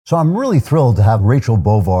So I'm really thrilled to have Rachel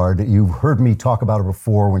Bovard. You've heard me talk about her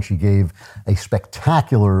before when she gave a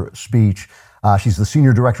spectacular speech. She's the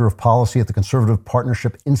Senior Director of Policy at the Conservative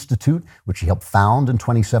Partnership Institute, which she helped found in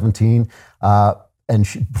 2017.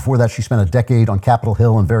 Before that, she spent a decade on Capitol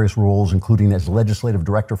Hill in various roles, including as Legislative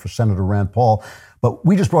Director for Senator Rand Paul. But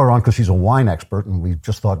we just brought her on because she's a wine expert, and we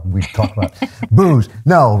just thought we'd talk about booze.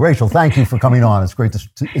 No, Rachel, thank you for coming on. It's great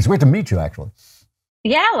to meet you, actually.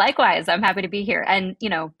 Yeah, likewise. I'm happy to be here. And,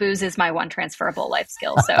 booze is my one transferable life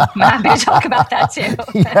skill. So I'm happy to talk about that too.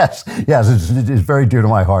 Yes, it's very dear to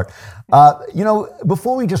my heart.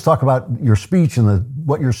 Before we just talk about your speech and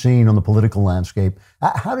what you're seeing on the political landscape,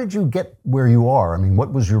 how did you get where you are? I mean,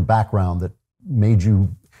 what was your background that made you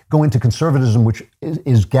go into conservatism, which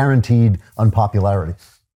is guaranteed unpopularity?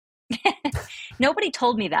 Nobody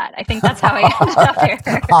told me that. I think that's how I ended up here.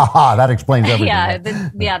 That explains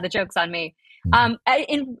everything. The joke's on me.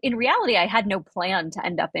 In reality, I had no plan to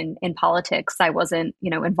end up in politics. I wasn't,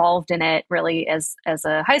 involved in it really as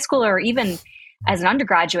a high schooler or even as an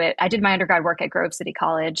undergraduate. I did my undergrad work at Grove City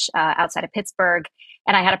College outside of Pittsburgh.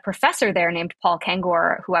 And I had a professor there named Paul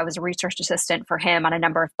Kangor, who I was a research assistant for him on a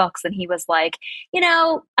number of books. And he was like, I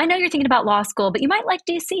know you're thinking about law school, but you might like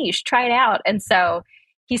DC. You should try it out. And so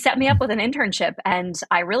he set me up with an internship, and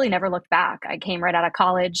I really never looked back. I came right out of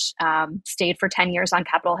college, stayed for 10 years on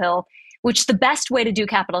Capitol Hill, which the best way to do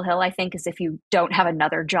Capitol Hill, I think, is if you don't have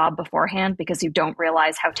another job beforehand because you don't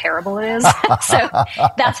realize how terrible it is. So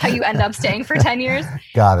that's how you end up staying for 10 years.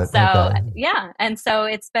 Got it. So, okay. Yeah. And so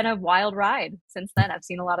it's been a wild ride since then. I've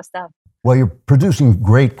seen a lot of stuff. Well, you're producing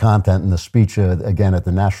great content, and the speech, again, at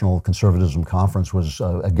the National Conservatism Conference was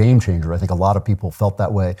a game changer. I think a lot of people felt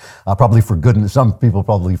that way, probably for good, and some people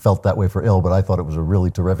probably felt that way for ill, but I thought it was a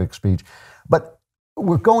really terrific speech. But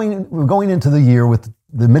we're going into the year with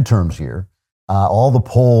the midterms here. All the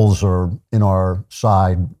polls are on our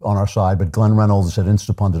side, but Glenn Reynolds at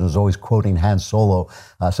Instapundit is always quoting Han Solo,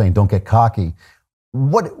 saying, "Don't get cocky."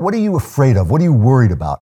 What are you afraid of? What are you worried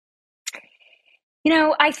about?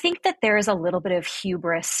 I think that there is a little bit of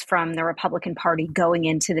hubris from the Republican Party going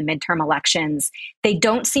into the midterm elections. They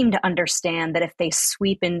don't seem to understand that if they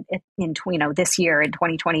sweep in this year in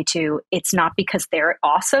 2022, it's not because they're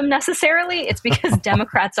awesome necessarily. It's because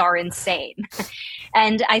Democrats are insane.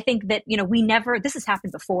 And I think that, this has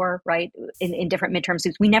happened before, right? In different midterms,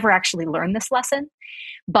 we never actually learned this lesson.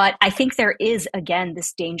 But I think there is, again,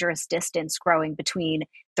 this dangerous distance growing between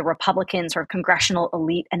the Republican sort of congressional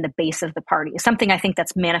elite and the base of the party. Something I think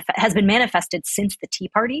that's has been manifested since the Tea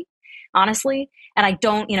Party, honestly. And I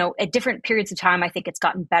don't, at different periods of time, I think it's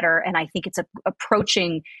gotten better. And I think it's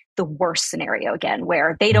approaching the worst scenario again,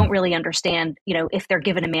 where they don't really understand, if they're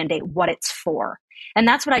given a mandate, what it's for. And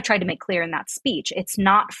that's what I tried to make clear in that speech. It's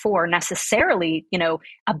not for necessarily,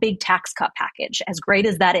 a big tax cut package, as great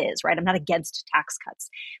as that is, right? I'm not against tax cuts,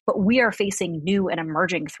 but we are facing new and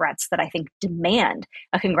emerging threats that I think demand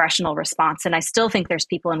a congressional response. And I still think there's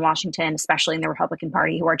people in Washington, especially in the Republican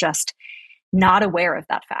Party, who are just not aware of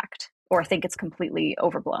that fact or think it's completely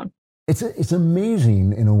overblown. It's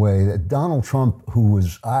amazing in a way that Donald Trump, who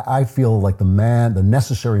was, I feel like the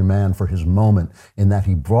necessary man for his moment, in that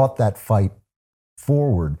he brought that fight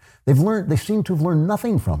forward. They seem to have learned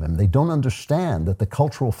nothing from him. They don't understand that the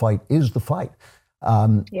cultural fight is the fight.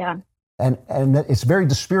 And it's very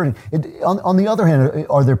dispiriting. On the other hand,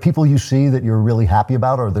 are there people you see that you're really happy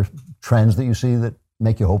about? Are there trends that you see that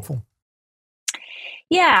make you hopeful?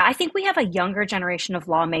 Yeah, I think we have a younger generation of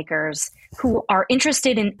lawmakers who are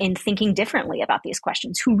interested in thinking differently about these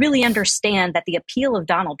questions, who really understand that the appeal of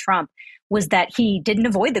Donald Trump was that he didn't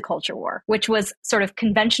avoid the culture war, which was sort of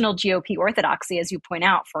conventional GOP orthodoxy, as you point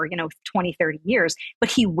out, for 20, 30 years, but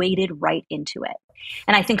he waded right into it.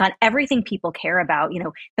 And I think on everything people care about,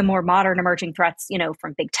 the more modern emerging threats,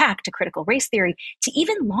 from big tech to critical race theory, to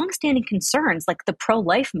even longstanding concerns like the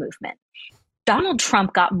pro-life movement, Donald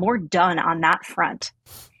Trump got more done on that front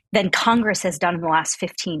than Congress has done in the last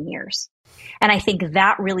 15 years. And I think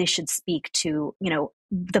that really should speak to,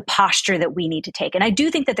 the posture that we need to take. And I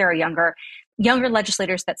do think that there are younger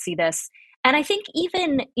legislators that see this. And I think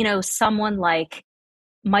even, someone like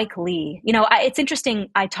Mike Lee, it's interesting.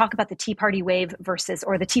 I talk about the Tea Party wave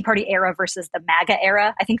or the Tea Party era versus the MAGA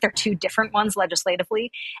era. I think they're two different ones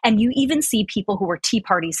legislatively. And you even see people who were Tea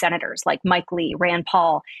Party senators like Mike Lee, Rand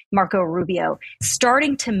Paul, Marco Rubio,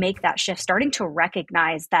 starting to make that shift, starting to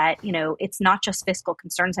recognize that, it's not just fiscal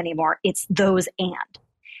concerns anymore. It's those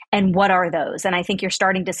and what are those? And I think you're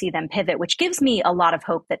starting to see them pivot, which gives me a lot of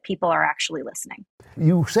hope that people are actually listening.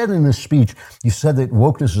 You said in this speech, that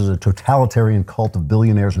wokeness is a totalitarian cult of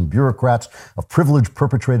billionaires and bureaucrats, of privilege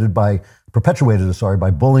perpetrated by perpetuated,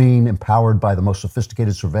 by bullying, empowered by the most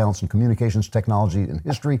sophisticated surveillance and communications technology in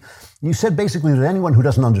history. You said basically that anyone who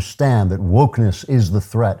doesn't understand that wokeness is the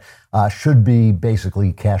threat should be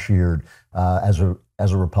basically cashiered as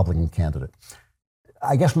a Republican candidate.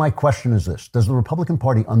 I guess my question is this: does the Republican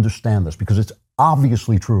Party understand this? Because it's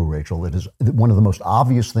obviously true, Rachel. It is one of the most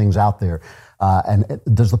obvious things out there. And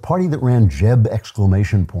does the party that ran Jeb !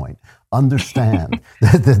 Understand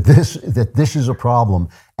that this is a problem?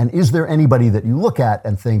 And is there anybody that you look at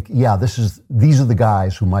and think, yeah, these are the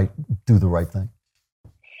guys who might do the right thing?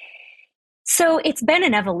 So it's been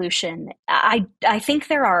an evolution. I think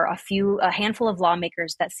there are a handful of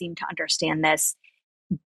lawmakers that seem to understand this,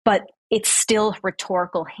 but it's still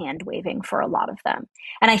rhetorical hand waving for a lot of them.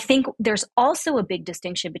 And I think there's also a big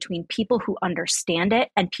distinction between people who understand it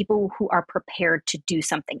and people who are prepared to do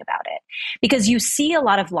something about it. Because you see a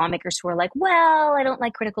lot of lawmakers who are like, well, I don't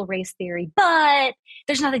like critical race theory, but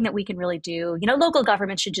there's nothing that we can really do. Local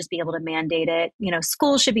government should just be able to mandate it.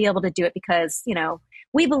 Schools should be able to do it because,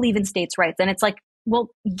 we believe in states' rights. And it's like, well,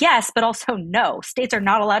 yes, but also no. States are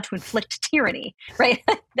not allowed to inflict tyranny, right,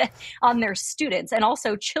 on their students. And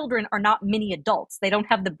also children are not mini adults. They don't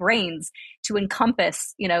have the brains to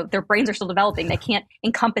encompass, their brains are still developing. They can't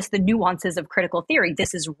encompass the nuances of critical theory.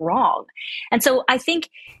 This is wrong. And so I think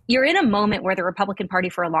you're in a moment where the Republican Party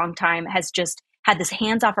for a long time has just had this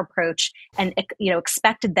hands-off approach and,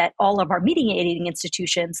 expected that all of our mediating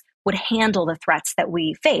institutions would handle the threats that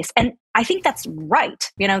we face. And I think that's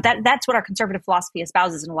right. That's what our conservative philosophy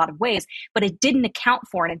espouses in a lot of ways, but it didn't account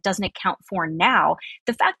for, and it doesn't account for now,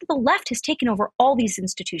 the fact that the left has taken over all these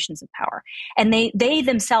institutions of power. And they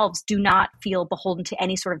themselves do not feel beholden to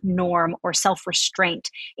any sort of norm or self-restraint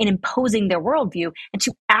in imposing their worldview. And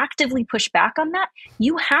to actively push back on that,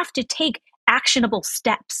 you have to take actionable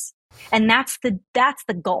steps. And that's the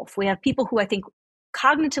gulf. We have people who I think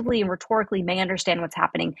cognitively and rhetorically may understand what's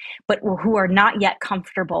happening, but who are not yet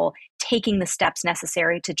comfortable taking the steps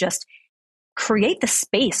necessary to just create the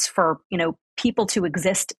space for, people to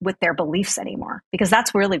exist with their beliefs anymore, because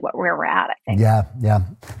that's really where we're at, I think. Yeah.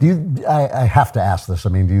 I have to ask this.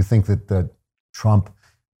 Do you think that Trump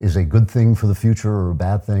is a good thing for the future or a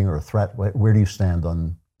bad thing or a threat? Where do you stand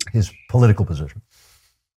on his political position?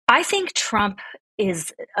 I think Trump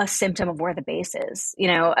is a symptom of where the base is.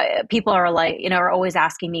 People are like, are always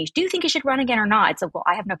asking me, do you think he should run again or not? It's like, well,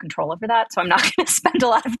 I have no control over that. So I'm not going to spend a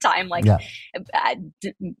lot of time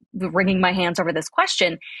wringing my hands over this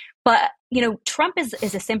question. But, Trump is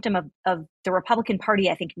a symptom of the Republican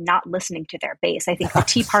Party, I think, not listening to their base. I think the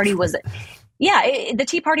Tea Party was, the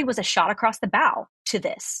Tea Party was a shot across the bow to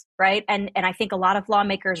this, right? And I think a lot of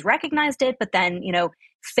lawmakers recognized it, but then,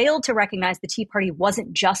 failed to recognize the Tea Party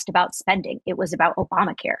wasn't just about spending. It was about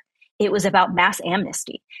Obamacare. It was about mass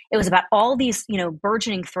amnesty. It was about all these,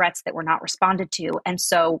 burgeoning threats that were not responded to. And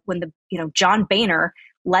so when John Boehner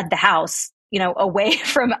led the House, away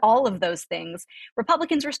from all of those things,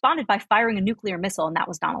 Republicans responded by firing a nuclear missile, and that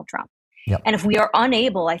was Donald Trump. Yep. And if we are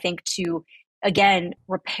unable, I think, to again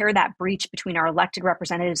repair that breach between our elected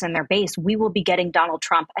representatives and their base, we will be getting Donald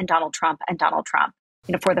Trump and Donald Trump and Donald Trump,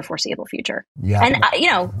 for the foreseeable future. Yeah.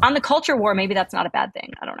 And on the culture war, maybe that's not a bad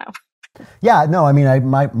thing. I don't know. Yeah, no,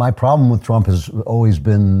 my problem with Trump has always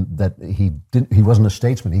been that he wasn't a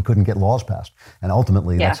statesman. He couldn't get laws passed, and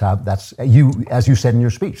ultimately, as you said in your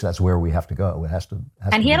speech, that's where we have to go. It has to.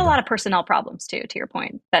 And he had a lot of personnel problems too. To your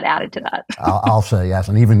point, that added to that. I'll say yes,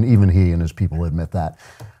 and even he and his people admit that.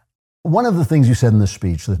 One of the things you said in this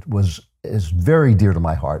speech that is very dear to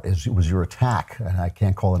my heart was your attack, and I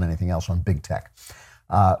can't call it anything else, on big tech.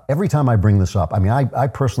 Every time I bring this up, I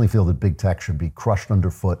personally feel that big tech should be crushed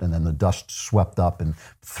underfoot and then the dust swept up and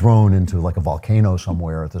thrown into like a volcano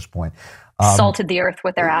somewhere at this point. Salted the earth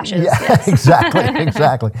with their ashes. Yeah, yes.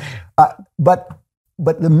 Exactly.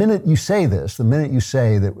 But the minute you say this, the minute you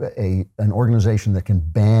say that an organization that can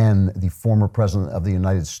ban the former president of the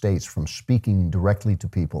United States from speaking directly to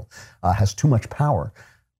people has too much power,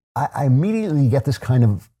 I immediately get this kind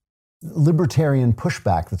of libertarian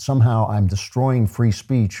pushback that somehow I'm destroying free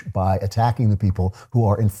speech by attacking the people who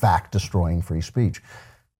are in fact destroying free speech.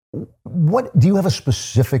 What do you have a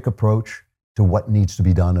specific approach to what needs to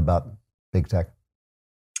be done about big tech?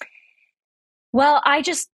 Well, I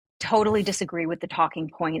just totally disagree with the talking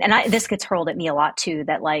point. And this gets hurled at me a lot too,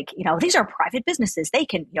 that these are private businesses. They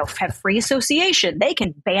can, have free association. They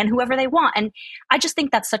can ban whoever they want. And I just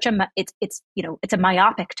think that's it's a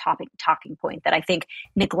myopic talking point that I think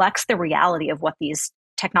neglects the reality of what these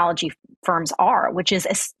technology firms are, which is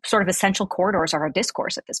sort of essential corridors of our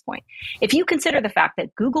discourse at this point. If you consider the fact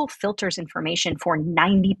that Google filters information for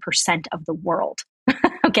 90% of the world,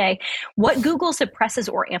 Okay. What Google suppresses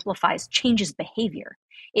or amplifies changes behavior.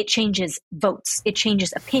 It changes votes. It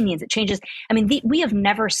changes opinions. It changes. I mean, we have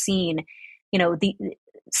never seen, the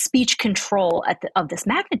speech control of this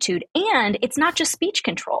magnitude. And it's not just speech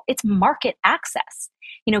control, it's market access.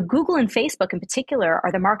 Google and Facebook in particular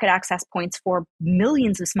are the market access points for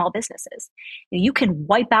millions of small businesses. You can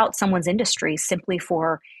wipe out someone's industry simply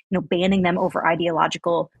for, banning them over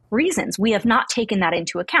ideological reasons. We have not taken that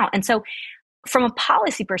into account. And so from a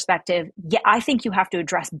policy perspective, yeah, I think you have to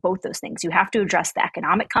address both those things. You have to address the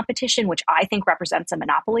economic competition, which I think represents a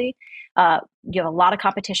monopoly. You have a lot of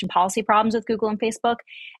competition policy problems with Google and Facebook.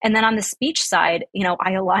 And then on the speech side,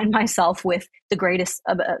 I align myself with the greatest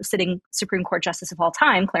sitting Supreme Court justice of all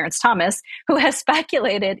time, Clarence Thomas, who has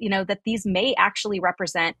speculated, that these may actually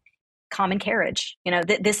represent common carriage.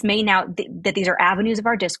 This may now, that these are avenues of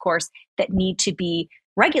our discourse that need to be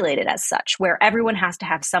regulated as such, where everyone has to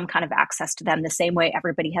have some kind of access to them the same way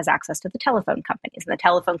everybody has access to the telephone companies. And the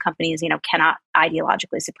telephone companies, cannot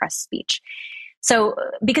ideologically suppress speech. So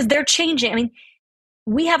because they're changing, I mean,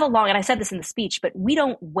 we have and I said this in the speech, but we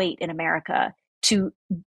don't wait in America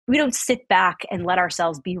we don't sit back and let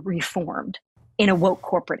ourselves be reformed in a woke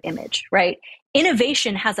corporate image, right?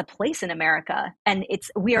 Innovation has a place in America, and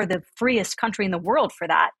we are the freest country in the world for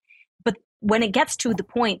that. But when it gets to the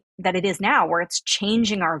point that it is now, where it's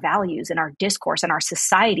changing our values and our discourse and our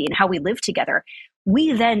society and how we live together,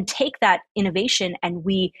 we then take that innovation and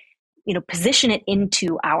we, position it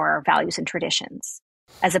into our values and traditions,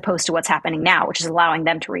 as opposed to what's happening now, which is allowing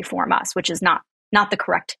them to reform us, which is not the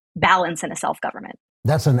correct balance in a self-government.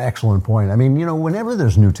 That's an excellent point. I mean, whenever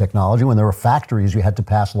there's new technology, when there were factories, you had to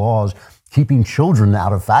pass laws keeping children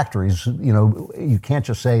out of factories. You can't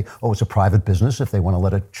just say, oh, it's a private business. If they want to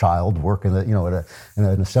let a child work in in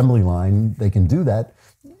an assembly line, they can do that.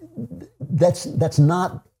 That's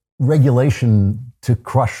not regulation to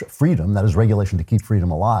crush freedom. That is regulation to keep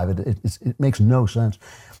freedom alive. It makes no sense.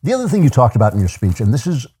 The other thing you talked about in your speech, and this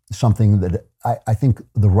is something that I think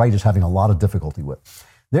the right is having a lot of difficulty with.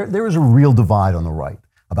 There is a real divide on the right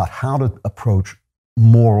about how to approach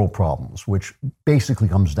moral problems, which basically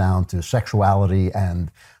comes down to sexuality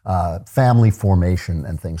and family formation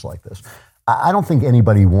and things like this. I don't think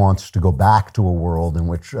anybody wants to go back to a world in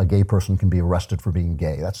which a gay person can be arrested for being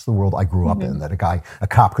gay. That's the world I grew up in, that a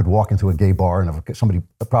cop could walk into a gay bar, and if somebody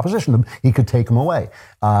propositioned him, he could take him away.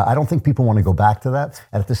 I don't think people want to go back to that.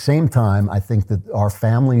 And at the same time, I think that our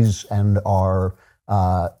families and our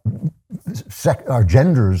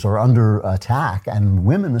genders are under attack, and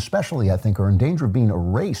women especially, I think, are in danger of being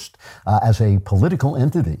erased as a political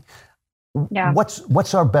entity. Yeah.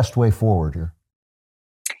 What's our best way forward here?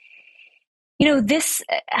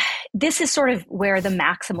 This is sort of where the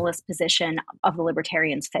maximalist position of the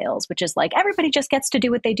libertarians fails, which is like, everybody just gets to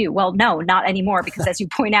do what they do. Well, no, not anymore, because as you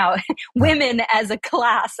point out, women as a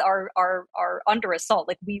class are under assault.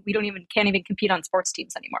 Like we can't even compete on sports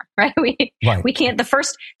teams anymore, right? We can't.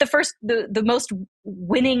 The most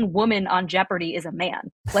winning woman on Jeopardy is a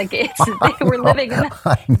man. Like we're living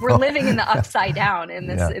in the upside down in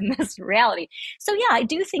this reality. So yeah, I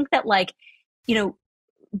do think that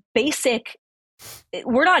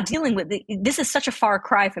we're not dealing with this is such a far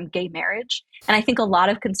cry from gay marriage. And I think a lot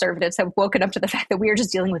of conservatives have woken up to the fact that we are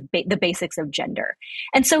just dealing with the basics of gender.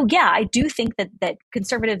 And so, yeah, I do think that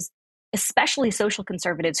conservatives, especially social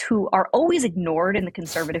conservatives, who are always ignored in the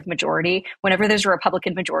conservative majority, whenever there's a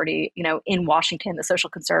Republican majority, in Washington, the social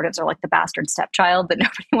conservatives are like the bastard stepchild that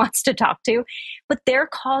nobody wants to talk to. But their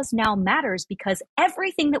cause now matters because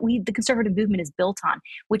everything that the conservative movement is built on,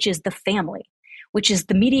 which is the family, which is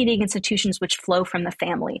the mediating institutions which flow from the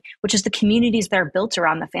family, which is the communities that are built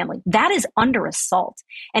around the family, that is under assault.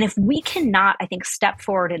 And if we cannot, I think, step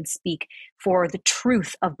forward and speak for the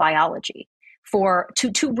truth of biology,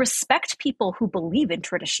 to respect people who believe in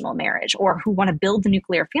traditional marriage or who want to build the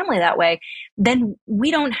nuclear family that way, then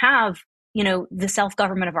we don't have the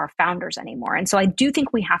self-government of our founders anymore. And so I do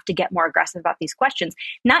think we have to get more aggressive about these questions,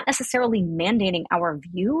 not necessarily mandating our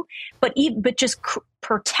view, but just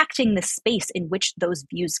protecting the space in which those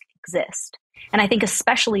views exist. And I think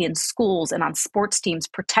especially in schools and on sports teams,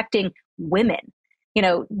 protecting women,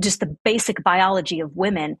 just the basic biology of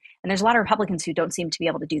women. And there's a lot of Republicans who don't seem to be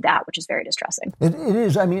able to do that, which is very distressing. It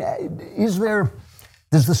is. I mean,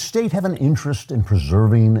 does the state have an interest in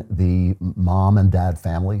preserving the mom and dad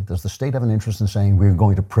family? Does the state have an interest in saying we're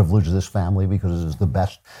going to privilege this family because it is the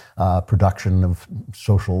best production of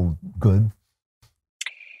social good?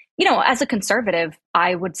 As a conservative,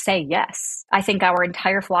 I would say yes. I think our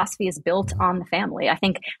entire philosophy is built on the family. I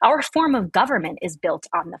think our form of government is built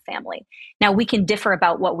on the family. Now, we can differ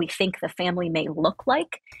about what we think the family may look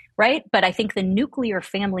like, right? But I think the nuclear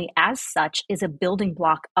family as such is a building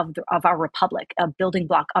block of our republic, a building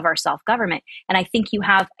block of our self-government. And I think you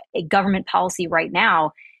have a government policy right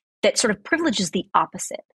now that sort of privileges the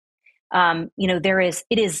opposite.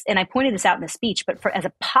 It is, and I pointed this out in the speech, but as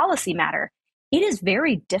a policy matter, it is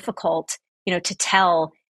very difficult, to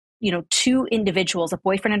tell, two individuals, a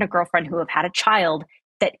boyfriend and a girlfriend who have had a child,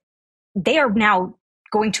 that they are now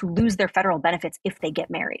going to lose their federal benefits if they get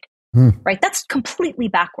married. Right? That's completely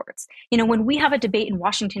backwards. When we have a debate in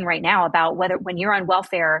Washington right now about whether when you're on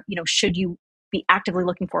welfare, should you be actively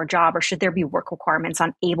looking for a job or should there be work requirements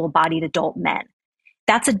on able-bodied adult men?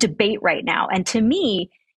 That's a debate right now. And to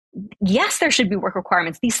me, yes, there should be work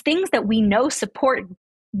requirements. These things that we know support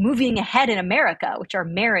moving ahead in America, which are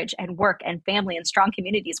marriage and work and family and strong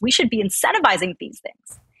communities, we should be incentivizing these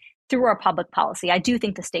things through our public policy. I do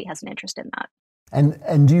think the state has an interest in that.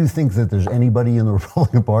 And do you think that there's anybody in the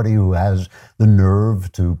Republican Party who has the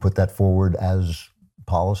nerve to put that forward as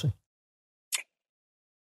policy?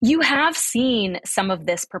 You have seen some of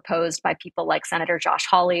this proposed by people like Senator Josh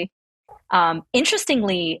Hawley.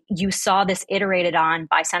 Interestingly, you saw this iterated on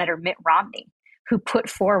by Senator Mitt Romney, who put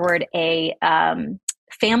forward a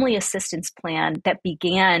family assistance plan that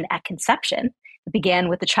began at conception. It began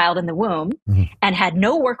with the child in the womb and had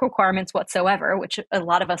no work requirements whatsoever, which a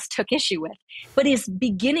lot of us took issue with, but is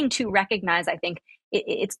beginning to recognize, I think,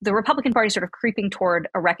 it's the Republican Party sort of creeping toward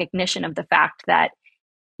a recognition of the fact that,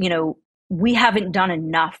 we haven't done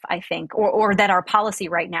enough, I think, or that our policy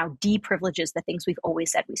right now deprivileges the things we've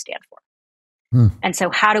always said we stand for. And so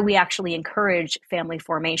how do we actually encourage family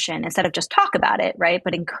formation instead of just talk about it, right?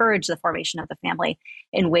 But encourage the formation of the family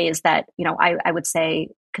in ways that, I would say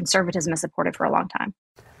conservatism has supported for a long time.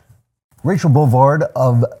 Rachel Bovard,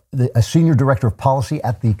 a senior director of policy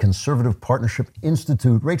at the Conservative Partnership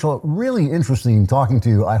Institute. Rachel, really interesting talking to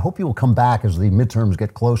you. I hope you will come back as the midterms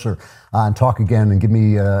get closer and talk again and give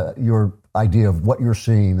me your idea of what you're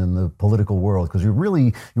seeing in the political world, because you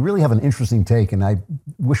really have an interesting take, and I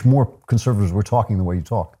wish more conservatives were talking the way you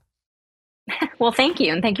talk. Well, thank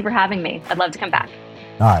you, and thank you for having me. I'd love to come back.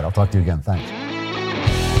 All right, I'll talk to you again. Thanks.